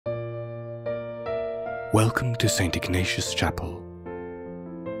Welcome to St. Ignatius Chapel.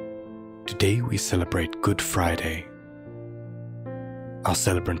 Today we celebrate Good Friday. Our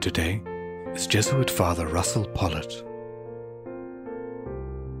celebrant today is Jesuit Father Russell Pollitt.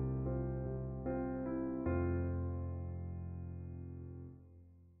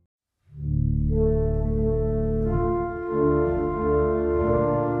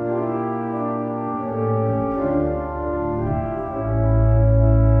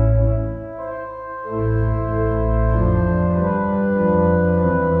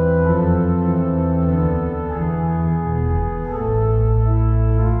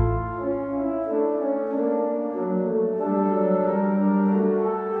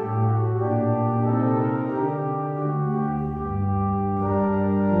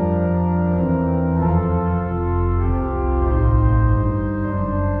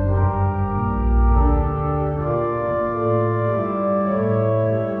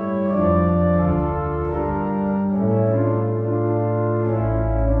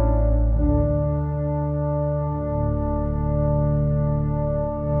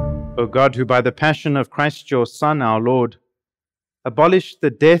 O God, who by the passion of Christ your Son, our Lord, abolished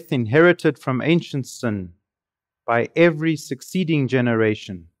the death inherited from ancient sin by every succeeding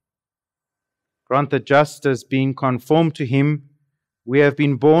generation, grant that just as being conformed to him, we have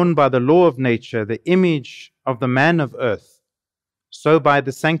been born by the law of nature, the image of the man of earth, so by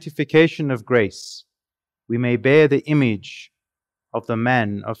the sanctification of grace, we may bear the image of the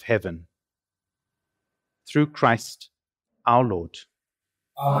man of heaven. Through Christ our Lord.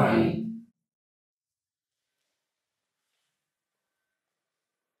 Amen.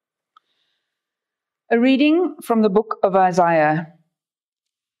 A reading from the book of Isaiah.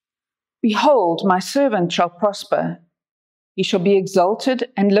 Behold, my servant shall prosper. He shall be exalted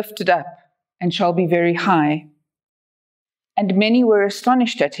and lifted up, and shall be very high. And many were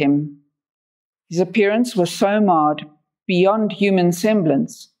astonished at him. His appearance was so marred, beyond human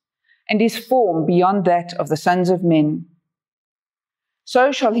semblance, and his form beyond that of the sons of men.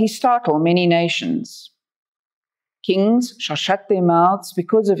 So shall he startle many nations. Kings shall shut their mouths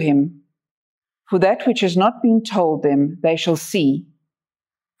because of him. For that which has not been told them, they shall see.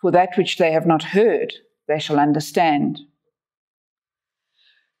 For that which they have not heard, they shall understand.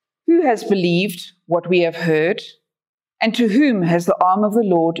 Who has believed what we have heard? And to whom has the arm of the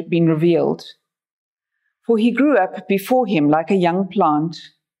Lord been revealed? For he grew up before him like a young plant,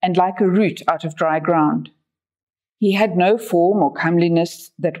 and like a root out of dry ground. He had no form or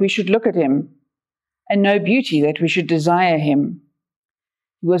comeliness that we should look at him, and no beauty that we should desire him.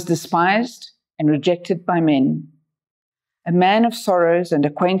 He was despised and rejected by men, a man of sorrows and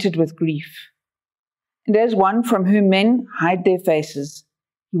acquainted with grief. And as one from whom men hide their faces,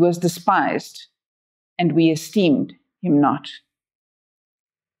 he was despised, and we esteemed him not.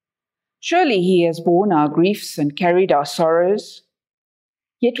 Surely he has borne our griefs and carried our sorrows,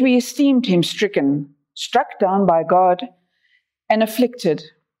 yet we esteemed him stricken, struck down by God, and afflicted.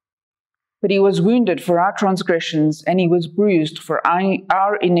 But he was wounded for our transgressions, and he was bruised for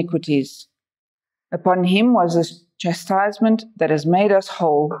our iniquities. Upon him was the chastisement that has made us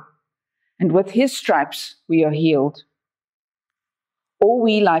whole, and with his stripes we are healed. All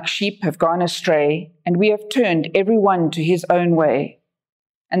we like sheep have gone astray, and we have turned every one to his own way,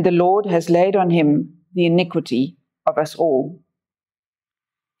 and the Lord has laid on him the iniquity of us all.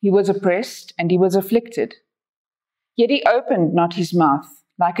 He was oppressed and he was afflicted, yet he opened not his mouth,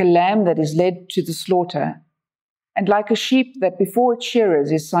 like a lamb that is led to the slaughter, and like a sheep that before its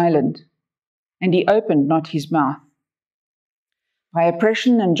shearers is silent, and he opened not his mouth. By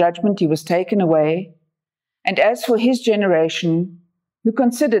oppression and judgment he was taken away, and as for his generation, who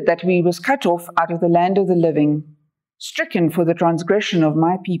considered that he was cut off out of the land of the living, stricken for the transgression of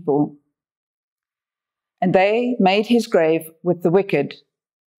my people. And they made his grave with the wicked,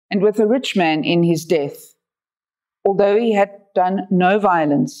 and with a rich man in his death, although he had done no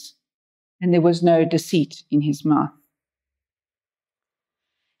violence, and there was no deceit in his mouth.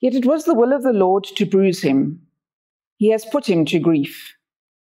 Yet it was the will of the Lord to bruise him. He has put him to grief.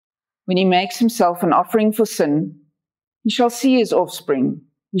 When he makes himself an offering for sin, he shall see his offspring,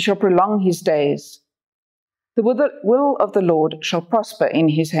 he shall prolong his days. The will of the Lord shall prosper in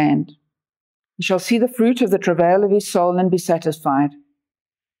his hand. He shall see the fruit of the travail of his soul and be satisfied.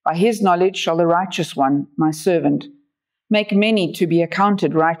 By his knowledge shall the righteous one, my servant, make many to be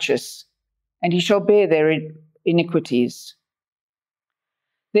accounted righteous, and he shall bear their iniquities.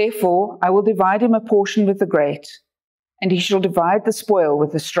 Therefore I will divide him a portion with the great, and he shall divide the spoil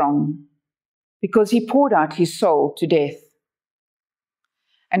with the strong, because he poured out his soul to death,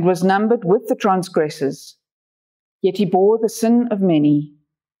 and was numbered with the transgressors. Yet he bore the sin of many,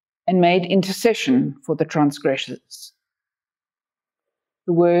 and made intercession for the transgressors.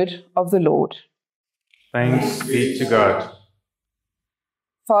 The word of the Lord. Thanks be to God.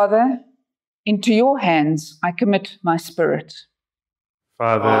 Father, into your hands I commit my spirit.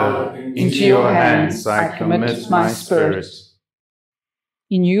 Father, into your hands I commit my spirit.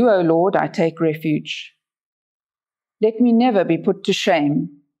 In you, O Lord, I take refuge. Let me never be put to shame.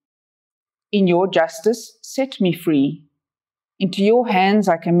 In your justice, set me free. Into your hands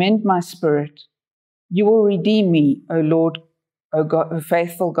I commend my spirit. You will redeem me, O Lord, O God, O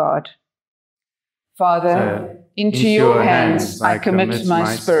faithful God. Father, into your hands I commit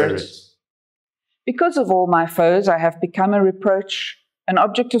my spirit. Because of all my foes, I have become a reproach, an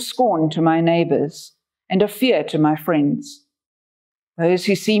object of scorn to my neighbors, and of fear to my friends. Those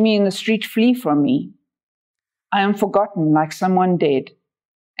who see me in the street flee from me. I am forgotten like someone dead,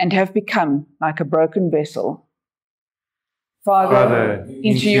 and have become like a broken vessel. Father,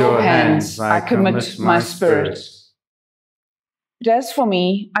 into your hands I commit my spirit. But as for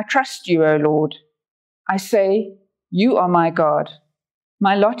me, I trust you, O Lord. I say, you are my God.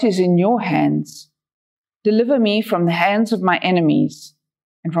 My lot is in your hands. Deliver me from the hands of my enemies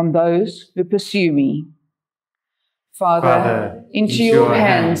and from those who pursue me. Father, into your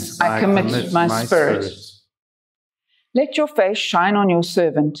hands I commit my spirit. Let your face shine on your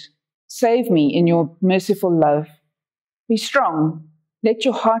servant. Save me in your merciful love. Be strong. Let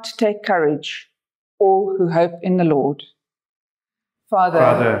your heart take courage, all who hope in the Lord.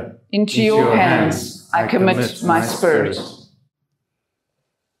 Father, into your hands I commit my spirit.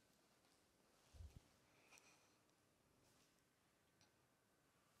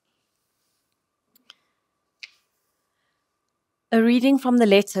 A reading from the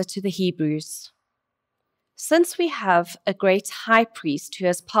letter to the Hebrews. Since we have a great high priest who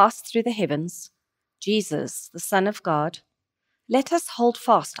has passed through the heavens, Jesus, the Son of God, let us hold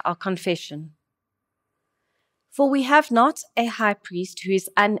fast our confession. For we have not a high priest who is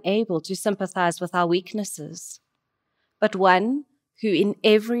unable to sympathize with our weaknesses, but one who in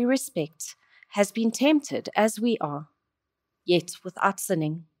every respect has been tempted as we are, yet without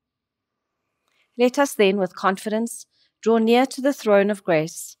sinning. Let us then with confidence draw near to the throne of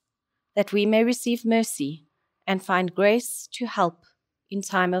grace, that we may receive mercy and find grace to help in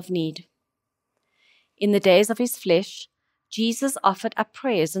time of need. In the days of his flesh, Jesus offered up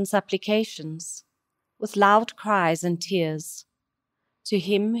prayers and supplications, with loud cries and tears, to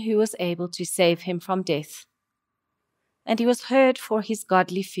him who was able to save him from death. And he was heard for his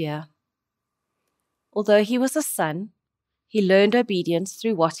godly fear. Although he was a son, he learned obedience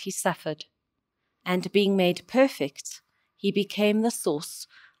through what he suffered, and being made perfect, he became the source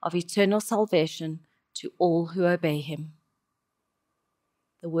of eternal salvation to all who obey him.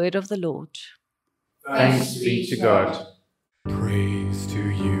 The word of the Lord. Thanks be to God. Praise to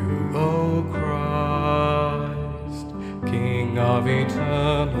you, O Christ, King of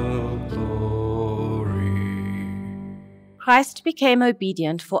eternal glory. Christ became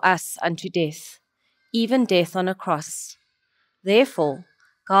obedient for us unto death, even death on a cross. Therefore,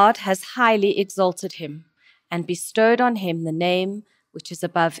 God has highly exalted him and bestowed on him the name which is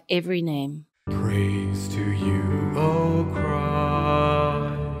above every name. Praise to you, O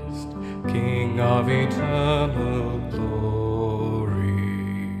Christ, King of eternal glory.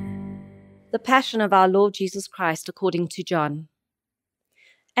 The Passion of our Lord Jesus Christ according to John.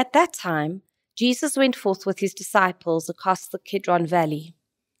 At that time, Jesus went forth with his disciples across the Kidron Valley,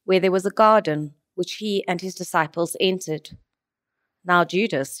 where there was a garden which he and his disciples entered. Now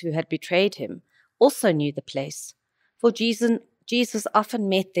Judas, who had betrayed him, also knew the place, for Jesus often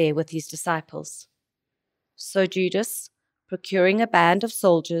met there with his disciples. So Judas, procuring a band of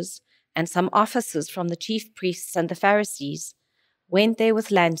soldiers and some officers from the chief priests and the Pharisees, went there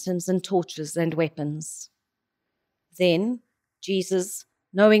with lanterns and torches and weapons. Then Jesus,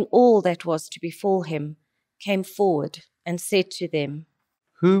 knowing all that was to befall him, came forward and said to them,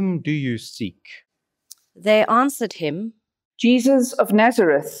 Whom do you seek? They answered him, Jesus of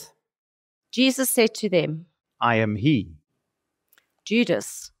Nazareth. Jesus said to them, I am he.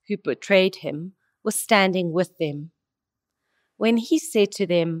 Judas, who betrayed him, was standing with them. When he said to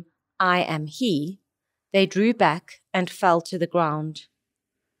them, I am he, they drew back and fell to the ground.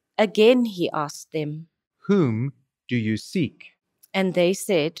 Again he asked them, Whom do you seek? and they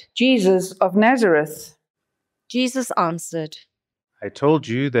said, Jesus of Nazareth. Jesus answered, I told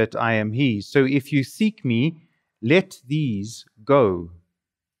you that I am he. So if you seek me, let these go.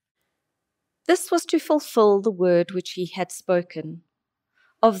 This was to fulfill the word which he had spoken.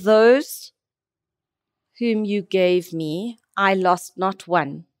 Of those whom you gave me, I lost not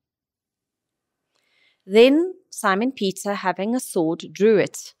one. Then Simon Peter, having a sword, drew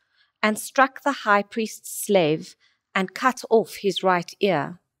it, and struck the high priest's slave and cut off his right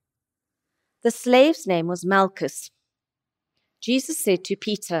ear. The slave's name was Malchus. Jesus said to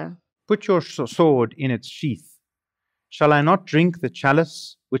Peter, "Put your sword in its sheath. Shall I not drink the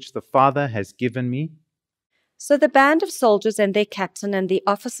chalice which the Father has given me?" So the band of soldiers and their captain and the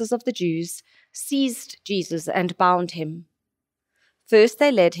officers of the Jews seized Jesus and bound him. First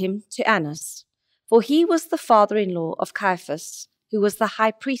they led him to Annas, for he was the father-in-law of Caiaphas, who was the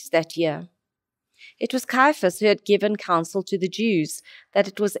high priest that year. It was Caiaphas who had given counsel to the Jews that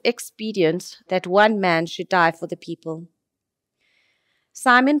it was expedient that one man should die for the people.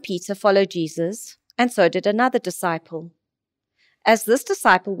 Simon Peter followed Jesus, and so did another disciple. As this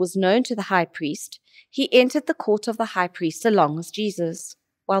disciple was known to the high priest, he entered the court of the high priest along with Jesus,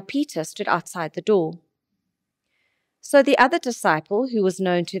 while Peter stood outside the door. So the other disciple, who was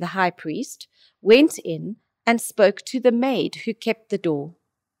known to the high priest, went in and spoke to the maid who kept the door,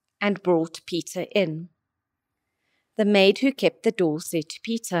 and brought Peter in. The maid who kept the door said to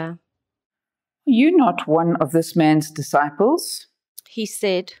Peter, "Are you not one of this man's disciples?" He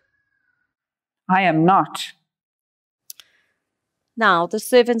said, "I am not." Now the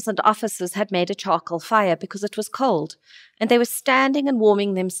servants and officers had made a charcoal fire because it was cold, and they were standing and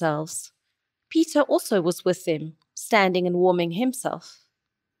warming themselves. Peter also was with them, standing and warming himself.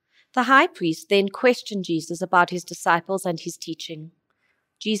 The high priest then questioned Jesus about his disciples and his teaching.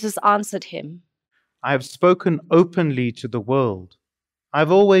 Jesus answered him, "I have spoken openly to the world. I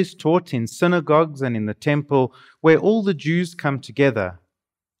have always taught in synagogues and in the temple where all the Jews come together.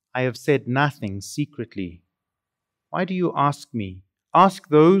 I have said nothing secretly. Why do you ask me? Ask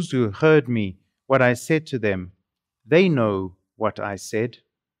those who heard me what I said to them. They know what I said."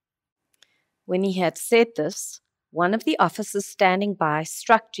 When he had said this, one of the officers standing by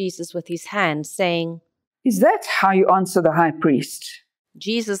struck Jesus with his hand, saying, "Is that how you answer the high priest?"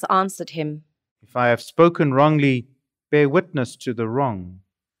 Jesus answered him, "If I have spoken wrongly, bear witness to the wrong.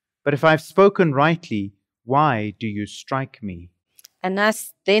 But if I have spoken rightly, why do you strike me?" and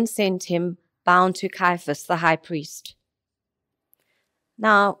then sent him bound to Caiaphas the high priest.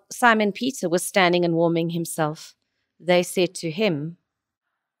 Now Simon Peter was standing and warming himself. They said to him,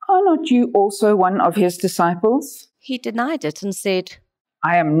 "Are not you also one of his disciples?" He denied it and said,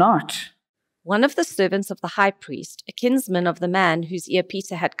 "I am not." One of the servants of the high priest, a kinsman of the man whose ear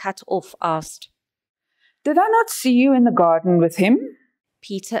Peter had cut off, asked, "Did I not see you in the garden with him?"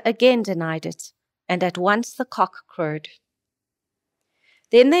 Peter again denied it, and at once the cock crowed.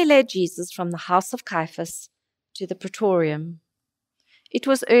 Then they led Jesus from the house of Caiaphas to the praetorium. It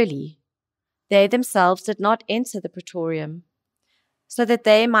was early. They themselves did not enter the praetorium, so that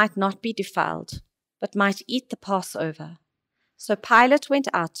they might not be defiled, but might eat the Passover. So Pilate went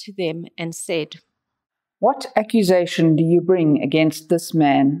out to them and said, "What accusation do you bring against this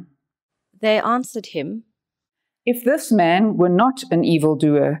man?" They answered him, "If this man were not an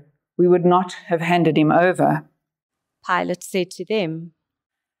evildoer, we would not have handed him over." Pilate said to them,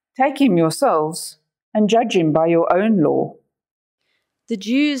 "Take him yourselves and judge him by your own law." The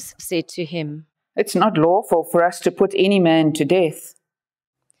Jews said to him, "It's not lawful for us to put any man to death."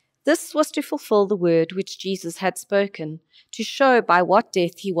 This was to fulfill the word which Jesus had spoken, to show by what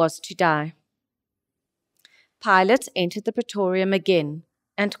death he was to die. Pilate entered the praetorium again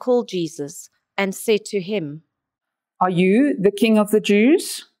and called Jesus and said to him, "Are you the king of the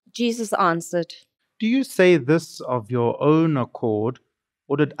Jews?" Jesus answered, "Do you say this of your own accord,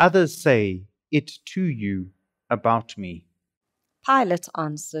 or did others say it to you about me?" Pilate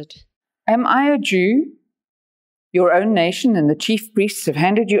answered, "Am I a Jew? Your own nation and the chief priests have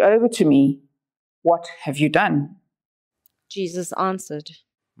handed you over to me. What have you done?" Jesus answered,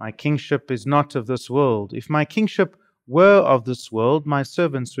 "My kingship is not of this world. If my kingship were of this world, my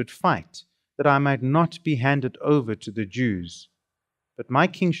servants would fight, that I might not be handed over to the Jews. But my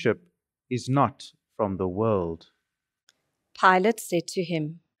kingship is not from the world." Pilate said to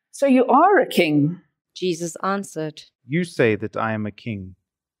him, "So you are a king?" Jesus answered, "You say that I am a king.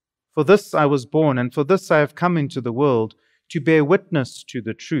 For this I was born, and for this I have come into the world, to bear witness to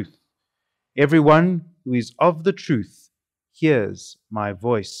the truth. Everyone who is of the truth hears my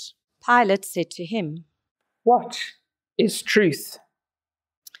voice." Pilate said to him, "What is truth?"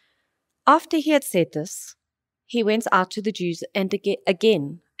 After he had said this, he went out to the Jews and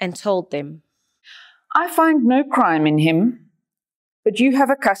again and told them, "I find no crime in him, but you have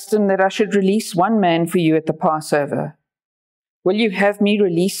a custom that I should release one man for you at the Passover. Will you have me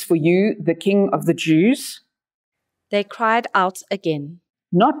release for you the King of the Jews?" They cried out again.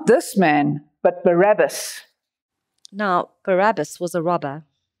 "Not this man, but Barabbas." Now Barabbas was a robber.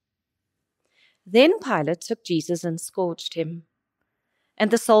 Then Pilate took Jesus and scourged him. And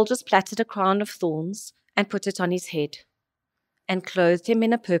the soldiers plaited a crown of thorns and put it on his head, and clothed him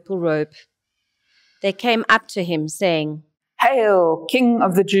in a purple robe. They came up to him, saying, "Hail, King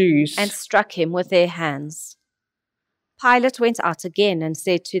of the Jews!" and struck him with their hands. Pilate went out again and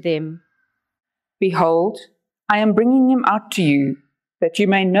said to them, "Behold, I am bringing him out to you, that you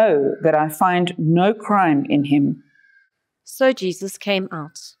may know that I find no crime in him." So Jesus came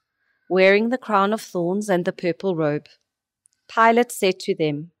out, wearing the crown of thorns and the purple robe. Pilate said to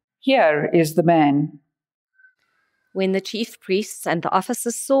them, "Here is the man." When the chief priests and the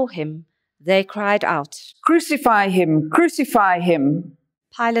officers saw him, they cried out. "Crucify him! Crucify him!"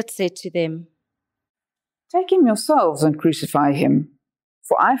 Pilate said to them, "Take him yourselves and crucify him,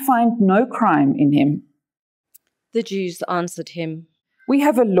 for I find no crime in him." The Jews answered him, "We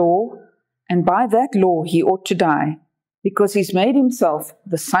have a law, and by that law he ought to die, because he's made himself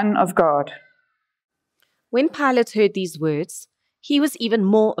the Son of God." When Pilate heard these words, he was even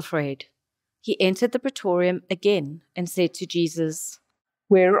more afraid. He entered the praetorium again and said to Jesus,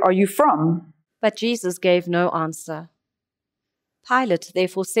 "Where are you from?" But Jesus gave no answer. Pilate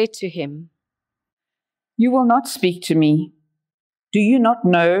therefore said to him, "You will not speak to me. Do you not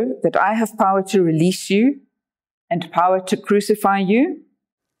know that I have power to release you and power to crucify you?"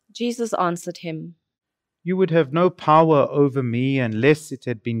 Jesus answered him, You would have no power over me unless it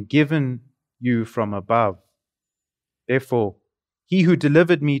had been given you from above. Therefore, he who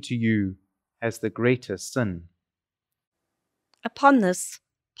delivered me to you has the greater sin." Upon this,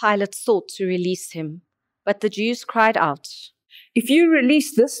 Pilate sought to release him, but the Jews cried out, "If you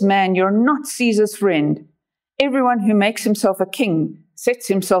release this man, you're not Caesar's friend. Everyone who makes himself a king sets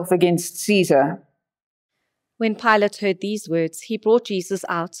himself against Caesar." When Pilate heard these words, he brought Jesus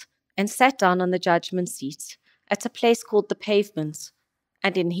out and sat down on the judgment seat at a place called the Pavement,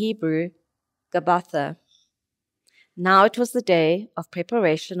 and in Hebrew, Gabbatha. Now it was the day of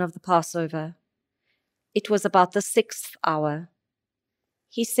preparation of the Passover. It was about the 6th hour.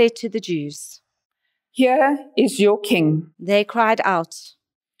 He said to the Jews, "Here is your king. They cried out.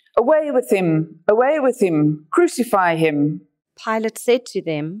 Away with him! Away with him! Crucify him!" Pilate said to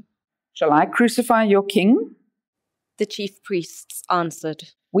them, "Shall I crucify your king?" The chief priests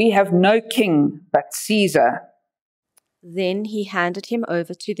answered. "We have no king but Caesar." Then he handed him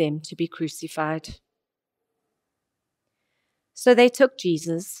over to them to be crucified. So they took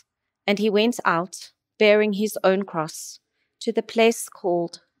Jesus, and he went out, bearing his own cross, to the place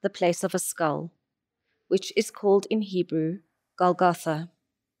called the place of a skull, which is called in Hebrew Golgotha.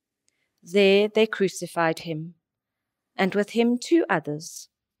 There they crucified him, and with him 2 others,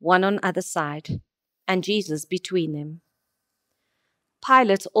 one on either side, and Jesus between them.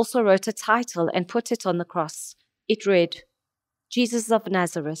 Pilate also wrote a title and put it on the cross. It read, Jesus of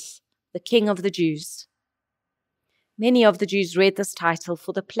Nazareth, the King of the Jews. Many of the Jews read this title,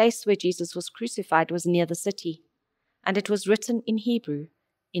 for the place where Jesus was crucified was near the city, and it was written in Hebrew,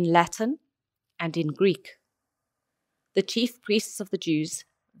 in Latin, and in Greek. The chief priests of the Jews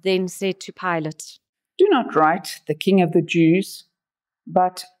then said to Pilate, "Do not write the King of the Jews,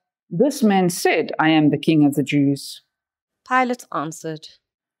 but this man said, 'I am the King of the Jews.'" Pilate answered,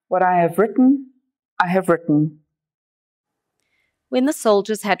 "What I have written, I have written." When the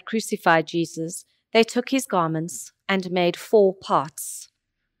soldiers had crucified Jesus, they took his garments and made 4 parts,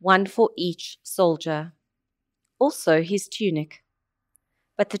 one for each soldier. Also his tunic.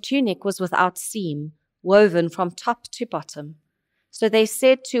 But the tunic was without seam, woven from top to bottom. So they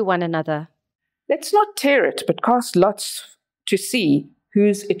said to one another, "Let's not tear it, but cast lots to see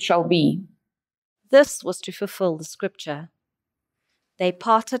whose it shall be." This was to fulfill the scripture. They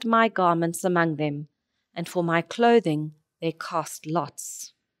parted my garments among them, and for my clothing they cast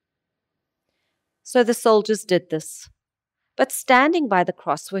lots. So the soldiers did this. But standing by the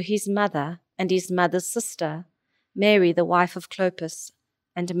cross were his mother and his mother's sister, Mary the wife of Clopas,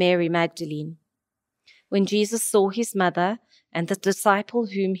 and Mary Magdalene. When Jesus saw his mother and the disciple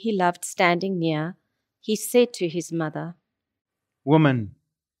whom he loved standing near, he said to his mother, "Woman,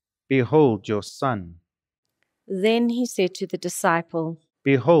 behold your son. Then he said to the disciple,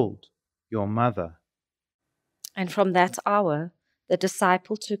 Behold your mother." and from that hour the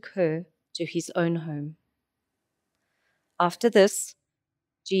disciple took her to his own home. After this,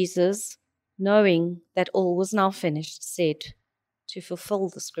 Jesus, knowing that all was now finished, said, to fulfill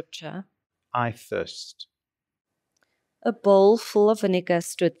the scripture, "I thirst." A bowl full of vinegar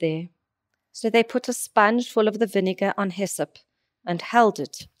stood there. So they put a sponge full of the vinegar on hyssop and held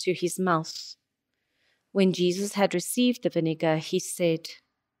it to his mouth. When Jesus had received the vinegar, he said,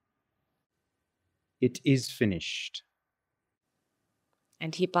 It is finished.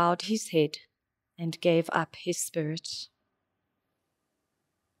 And he bowed his head and gave up his spirit.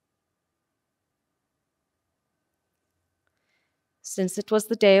 since it was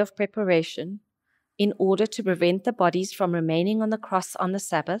the day of preparation, in order to prevent the bodies from remaining on the cross on the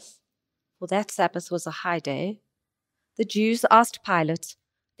Sabbath, for that Sabbath was a high day, the Jews asked Pilate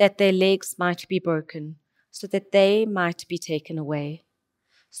that their legs might be broken, so that they might be taken away.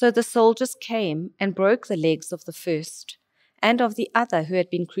 So the soldiers came and broke the legs of the first and of the other who had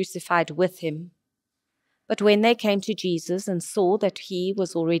been crucified with him. But when they came to Jesus and saw that he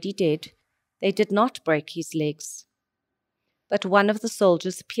was already dead, they did not break his legs. But one of the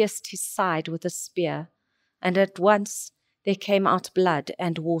soldiers pierced his side with a spear, and at once there came out blood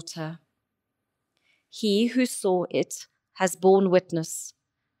and water. He who saw it has borne witness.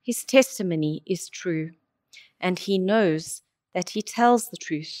 His testimony is true, and he knows that he tells the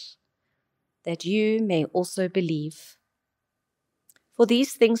truth, that you may also believe. For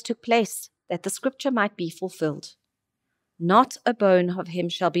these things took place, that the scripture might be fulfilled. Not a bone of him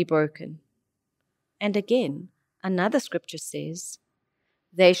shall be broken. And again, another scripture says,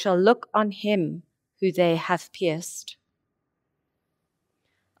 they shall look on him who they have pierced.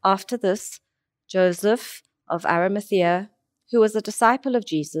 After this, Joseph of Arimathea, who was a disciple of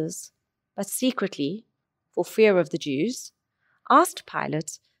Jesus, but secretly, for fear of the Jews, asked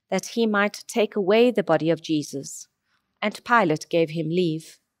Pilate that he might take away the body of Jesus, and Pilate gave him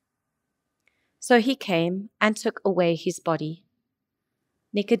leave. So he came and took away his body.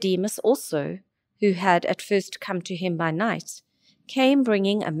 Nicodemus also, who had at first come to him by night, came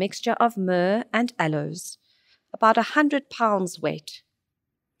bringing a mixture of myrrh and aloes, about 100 pounds weight.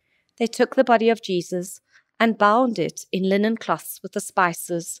 They took the body of Jesus and bound it in linen cloths with the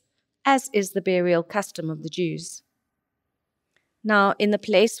spices, as is the burial custom of the Jews. Now in the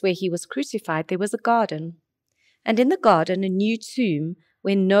place where he was crucified there was a garden, and in the garden a new tomb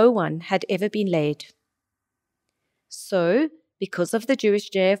where no one had ever been laid. So, because of the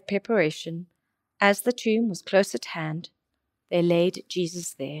Jewish day of preparation, as the tomb was close at hand, they laid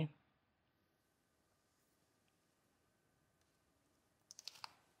Jesus there.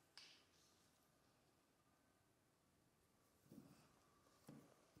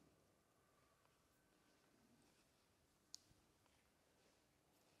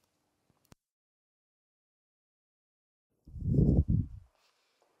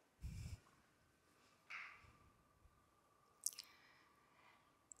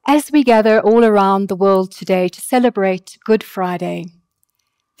 As we gather all around the world today to celebrate Good Friday,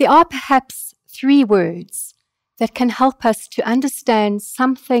 there are perhaps 3 words that can help us to understand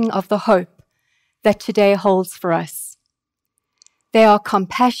something of the hope that today holds for us. They are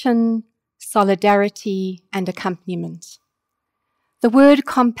compassion, solidarity, and accompaniment. The word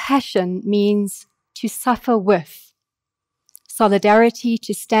compassion means to suffer with, solidarity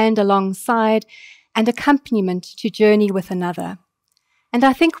to stand alongside, and accompaniment to journey with another. And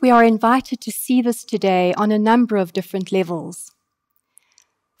I think we are invited to see this today on a number of different levels.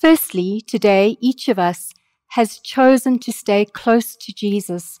 Firstly, today, each of us has chosen to stay close to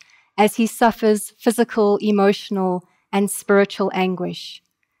Jesus as he suffers physical, emotional, and spiritual anguish,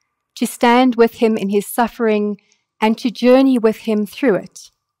 to stand with him in his suffering and to journey with him through it.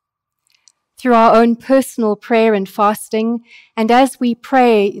 Through our own personal prayer and fasting, and as we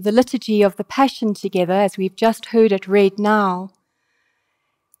pray the liturgy of the Passion together, as we've just heard it read now,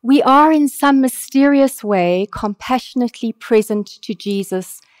 we are in some mysterious way compassionately present to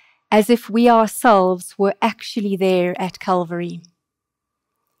Jesus as if we ourselves were actually there at Calvary.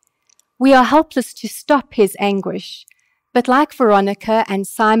 We are helpless to stop his anguish, but like Veronica and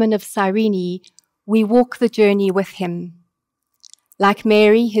Simon of Cyrene, we walk the journey with him. Like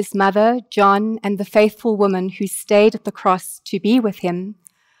Mary, his mother, John, and the faithful woman who stayed at the cross to be with him,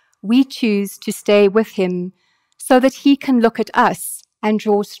 we choose to stay with him so that he can look at us and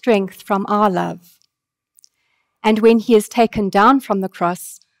draw strength from our love. And when he is taken down from the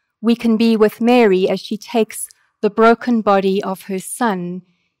cross, we can be with Mary as she takes the broken body of her son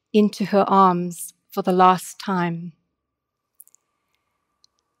into her arms for the last time.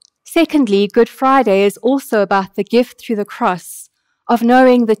 Secondly, Good Friday is also about the gift through the cross of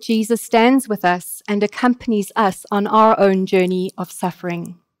knowing that Jesus stands with us and accompanies us on our own journey of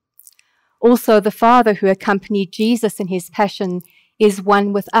suffering. Also, the Father who accompanied Jesus in his passion is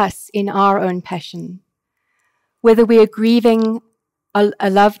one with us in our own passion. Whether we are grieving a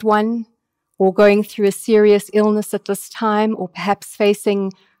loved one or going through a serious illness at this time, or perhaps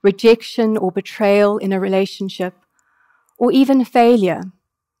facing rejection or betrayal in a relationship, or even failure,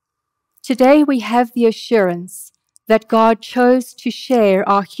 today we have the assurance that God chose to share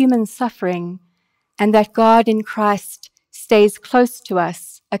our human suffering and that God in Christ stays close to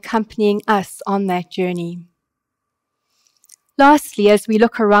us, accompanying us on that journey. Lastly, as we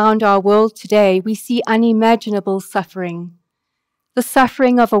look around our world today, we see unimaginable suffering. the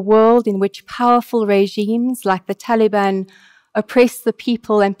suffering of a world in which powerful regimes like the Taliban oppress the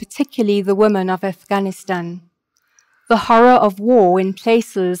people and particularly the women of Afghanistan, the horror of war in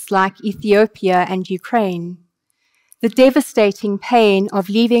places like Ethiopia and Ukraine, the devastating pain of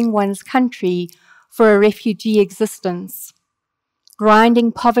leaving one's country for a refugee existence,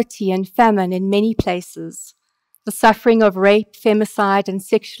 grinding poverty and famine in many places, the suffering of rape, femicide, and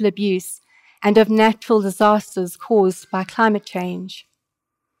sexual abuse, and of natural disasters caused by climate change.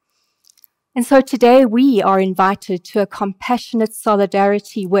 And so today we are invited to a compassionate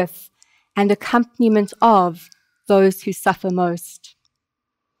solidarity with and accompaniment of those who suffer most.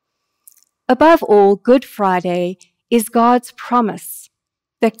 Above all, Good Friday is God's promise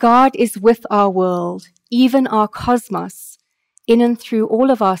that God is with our world, even our cosmos, in and through all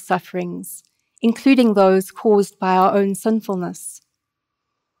of our sufferings, including those caused by our own sinfulness.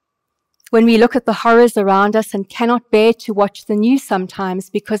 When we look at the horrors around us and cannot bear to watch the news sometimes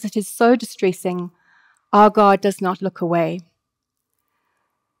because it is so distressing, our God does not look away.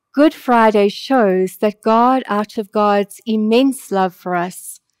 Good Friday shows that God, out of God's immense love for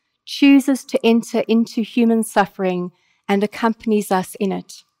us, chooses to enter into human suffering and accompanies us in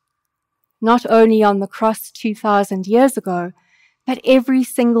it, not only on the cross 2,000 years ago, but every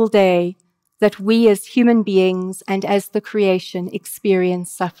single day that we as human beings and as the creation experience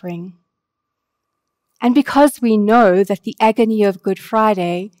suffering. And because we know that the agony of Good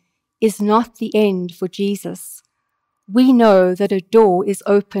Friday is not the end for Jesus, we know that a door is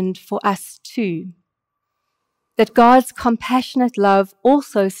opened for us too, that God's compassionate love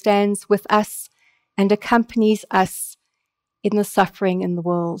also stands with us and accompanies us in the suffering in the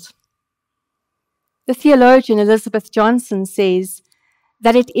world. The theologian Elizabeth Johnson says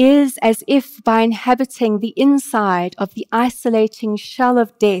that it is as if by inhabiting the inside of the isolating shell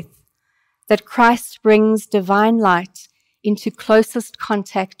of death that Christ brings divine light into closest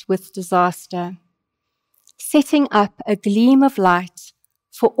contact with disaster, setting up a gleam of light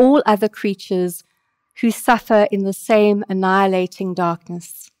for all other creatures who suffer in the same annihilating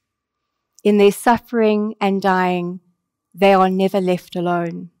darkness. In their suffering and dying, they are never left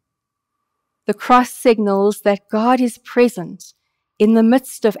alone. The cross signals that God is present in the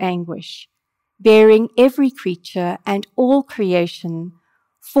midst of anguish, bearing every creature and all creation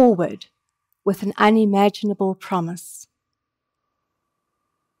forward with an unimaginable promise.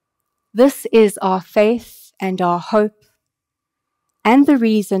 This is our faith and our hope, and the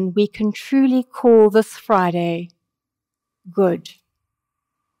reason we can truly call this Friday good.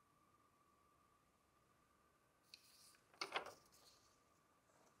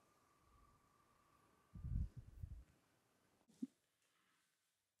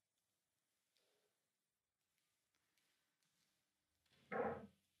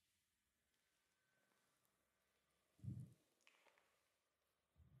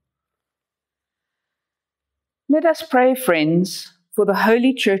 Let us pray, friends, for the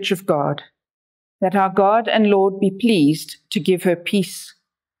Holy Church of God, that our God and Lord be pleased to give her peace,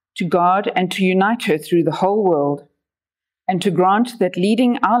 to guard and to unite her through the whole world, and to grant that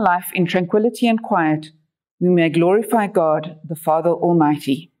leading our life in tranquility and quiet, we may glorify God, the Father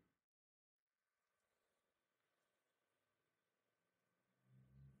Almighty.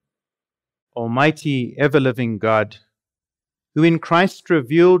 Almighty, ever-living God, who in Christ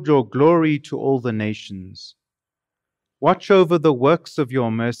revealed your glory to all the nations, watch over the works of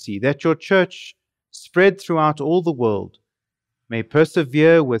your mercy, that your church, spread throughout all the world, may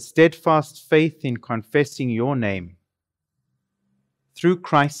persevere with steadfast faith in confessing your name. Through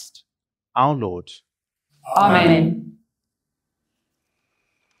Christ our Lord. Amen.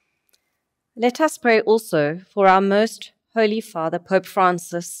 Let us pray also for our most Holy Father, Pope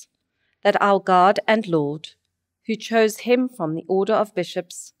Francis, that our God and Lord, who chose him from the order of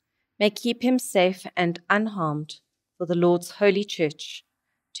bishops, may keep him safe and unharmed for the Lord's holy church,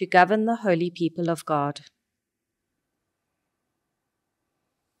 to govern the holy people of God.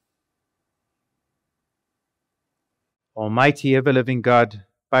 Almighty, ever-living God,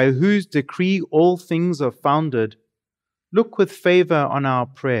 by whose decree all things are founded, look with favor on our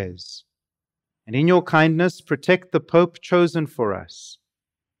prayers, and in your kindness protect the Pope chosen for us,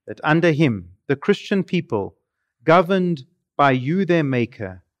 that under him the Christian people, governed by you their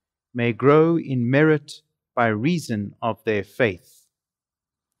Maker, may grow in merit by reason of their faith.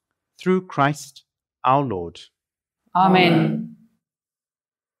 Through Christ our Lord. Amen.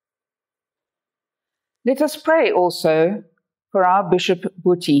 Let us pray also for our Bishop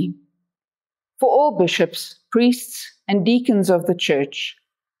Buti, for all bishops, priests, and deacons of the Church,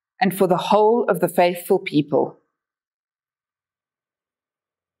 and for the whole of the faithful people.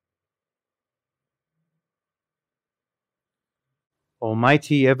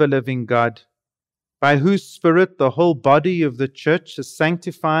 Almighty ever-living God, by whose Spirit the whole body of the Church is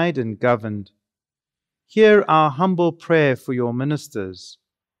sanctified and governed, hear our humble prayer for your ministers,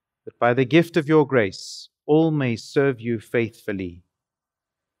 that by the gift of your grace all may serve you faithfully.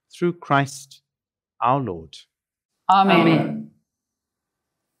 Through Christ our Lord. Amen.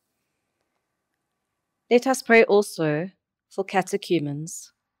 Let us pray also for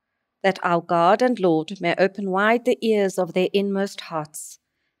catechumens, that our God and Lord may open wide the ears of their inmost hearts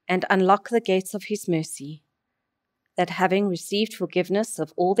and unlock the gates of his mercy, that having received forgiveness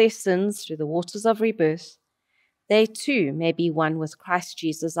of all their sins through the waters of rebirth, they too may be one with Christ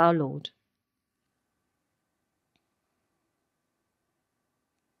Jesus our Lord.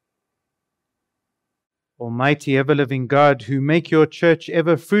 Almighty ever-living God, who make your church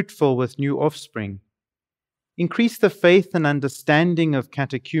ever fruitful with new offspring, increase the faith and understanding of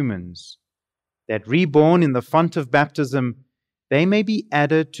catechumens, that reborn in the font of baptism, they may be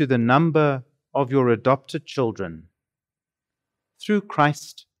added to the number of your adopted children. Through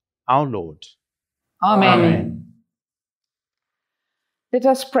Christ our Lord. Amen. Let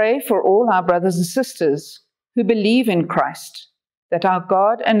us pray for all our brothers and sisters who believe in Christ, that our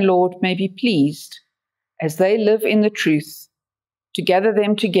God and Lord may be pleased, as they live in the truth, to gather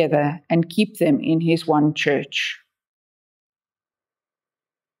them together and keep them in his one church.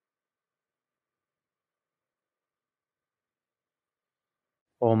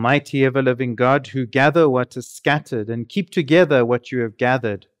 Almighty ever-living God, who gather what is scattered and keep together what you have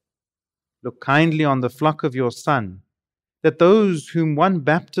gathered, look kindly on the flock of your Son, that those whom one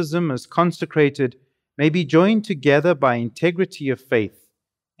baptism has consecrated may be joined together by integrity of faith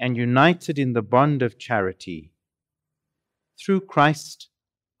and united in the bond of charity. Through Christ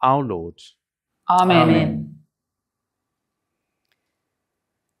our Lord. Amen.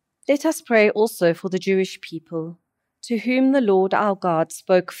 Let us pray also for the Jewish people, to whom the Lord our God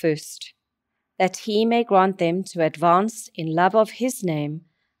spoke first, that he may grant them to advance in love of his name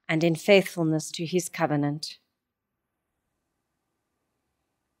and in faithfulness to his covenant.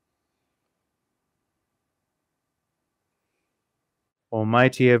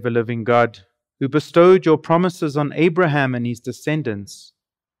 Almighty ever-living God, who bestowed your promises on Abraham and his descendants,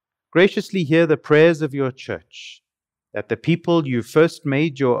 graciously hear the prayers of your church, that the people you first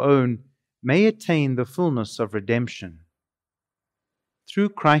made your own may attain the fullness of redemption. Through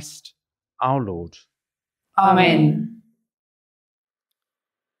Christ our Lord. Amen.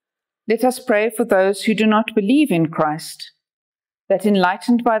 Let us pray for those who do not believe in Christ, that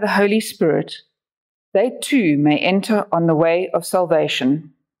enlightened by the Holy Spirit, they too may enter on the way of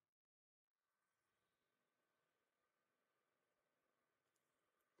salvation.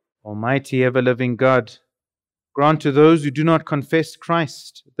 Almighty ever-living God, grant to those who do not confess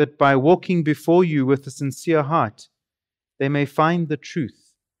Christ that by walking before you with a sincere heart, they may find the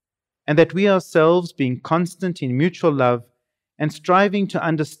truth, and that we ourselves, being constant in mutual love and striving to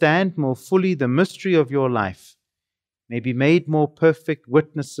understand more fully the mystery of your life, may be made more perfect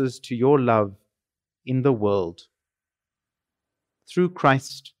witnesses to your love in the world. Through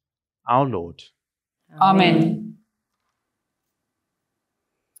Christ our Lord. Amen.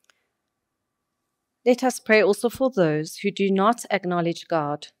 Let us pray also for those who do not acknowledge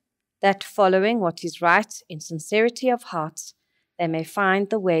God, that following what is right in sincerity of heart, they may find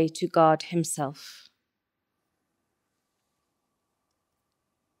the way to God himself.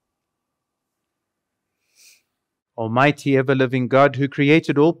 Almighty ever-living God, who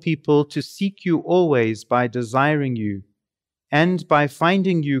created all people to seek you always by desiring you, and by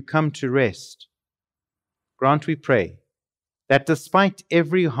finding you come to rest, grant, we pray, that despite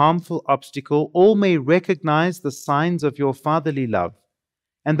every harmful obstacle, all may recognize the signs of your fatherly love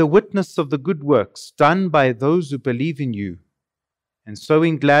and the witness of the good works done by those who believe in you, and so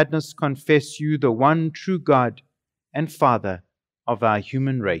in gladness confess you the one true God and Father of our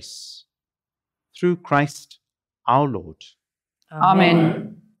human race. Through Christ our Lord.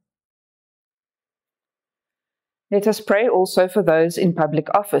 Amen. Let us pray also for those in public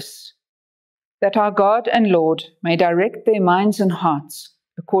office, that our God and Lord may direct their minds and hearts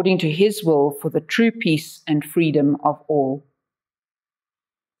according to his will for the true peace and freedom of all.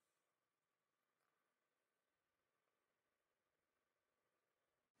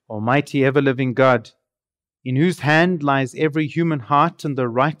 Almighty ever-living God, in whose hand lies every human heart and the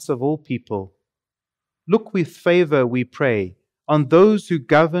rights of all people, look with favor, we pray, on those who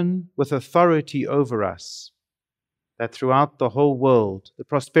govern with authority over us, that throughout the whole world the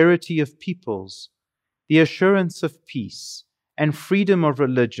prosperity of peoples, the assurance of peace, and freedom of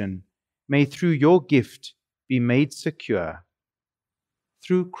religion may through your gift be made secure.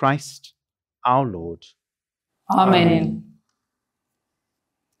 Through Christ our Lord. Amen.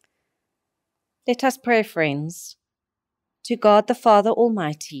 Let us pray, friends, to God the Father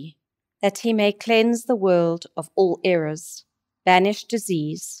Almighty, that he may cleanse the world of all errors, banish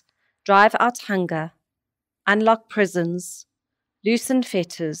disease, drive out hunger, unlock prisons, loosen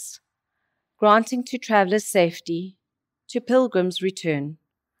fetters, granting to travellers safety, to pilgrims return,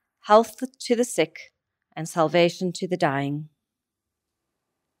 health to the sick, and salvation to the dying.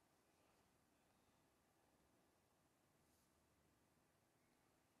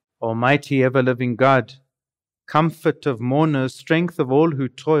 Almighty ever-living God, comfort of mourners, strength of all who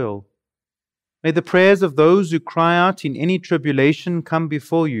toil, may the prayers of those who cry out in any tribulation come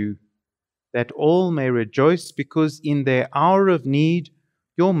before you, that all may rejoice because in their hour of need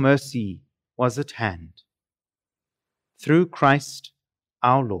your mercy was at hand. Through Christ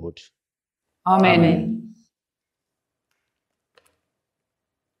our Lord. Amen. Amen.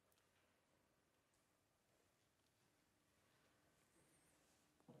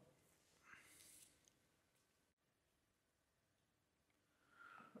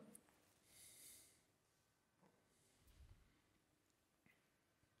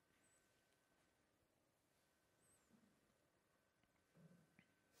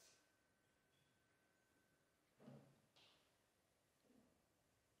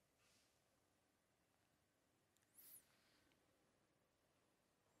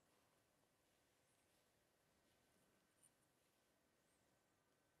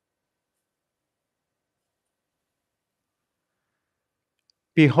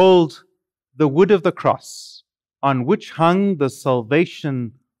 Behold the wood of the cross, on which hung the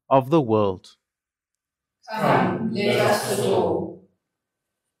salvation of the world. Come, let us adore.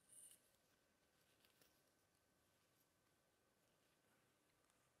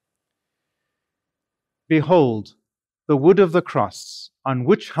 Behold the wood of the cross, on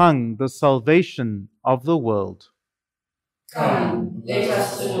which hung the salvation of the world. Come, let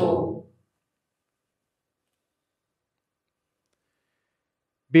us adore.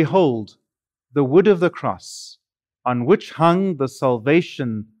 Behold the wood of the cross, on which hung the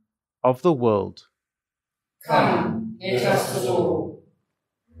salvation of the world. Come, let us adore.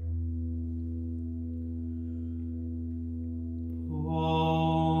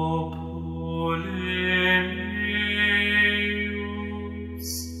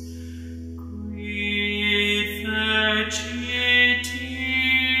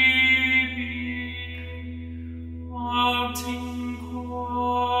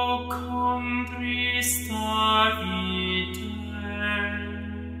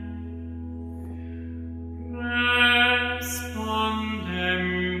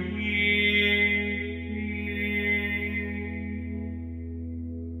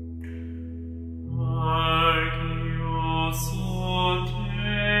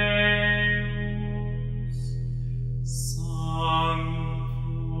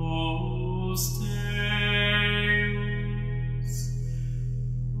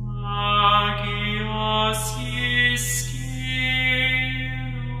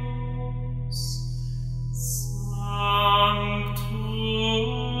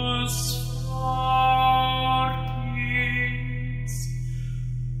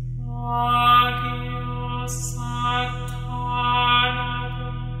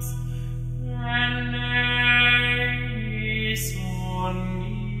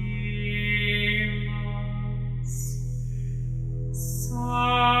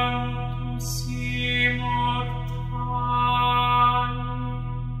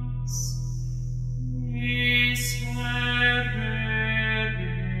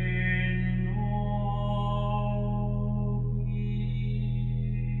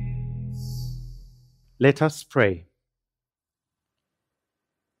 Let us pray.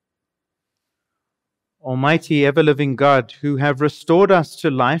 Almighty ever-living God, who have restored us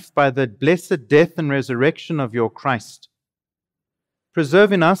to life by the blessed death and resurrection of your Christ,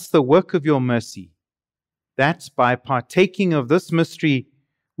 preserve in us the work of your mercy, that by partaking of this mystery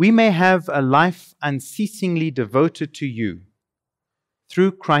we may have a life unceasingly devoted to you.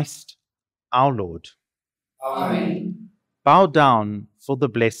 Through Christ our Lord. Amen. Bow down for the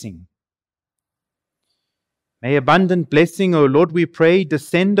blessing. May abundant blessing, O Lord, we pray,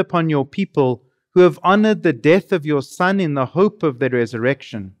 descend upon your people who have honored the death of your Son in the hope of their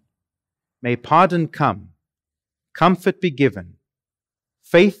resurrection. May pardon come, comfort be given,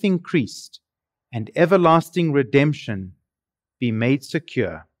 faith increased, and everlasting redemption be made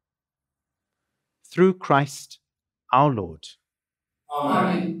secure. Through Christ our Lord.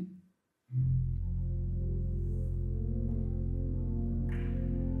 Amen.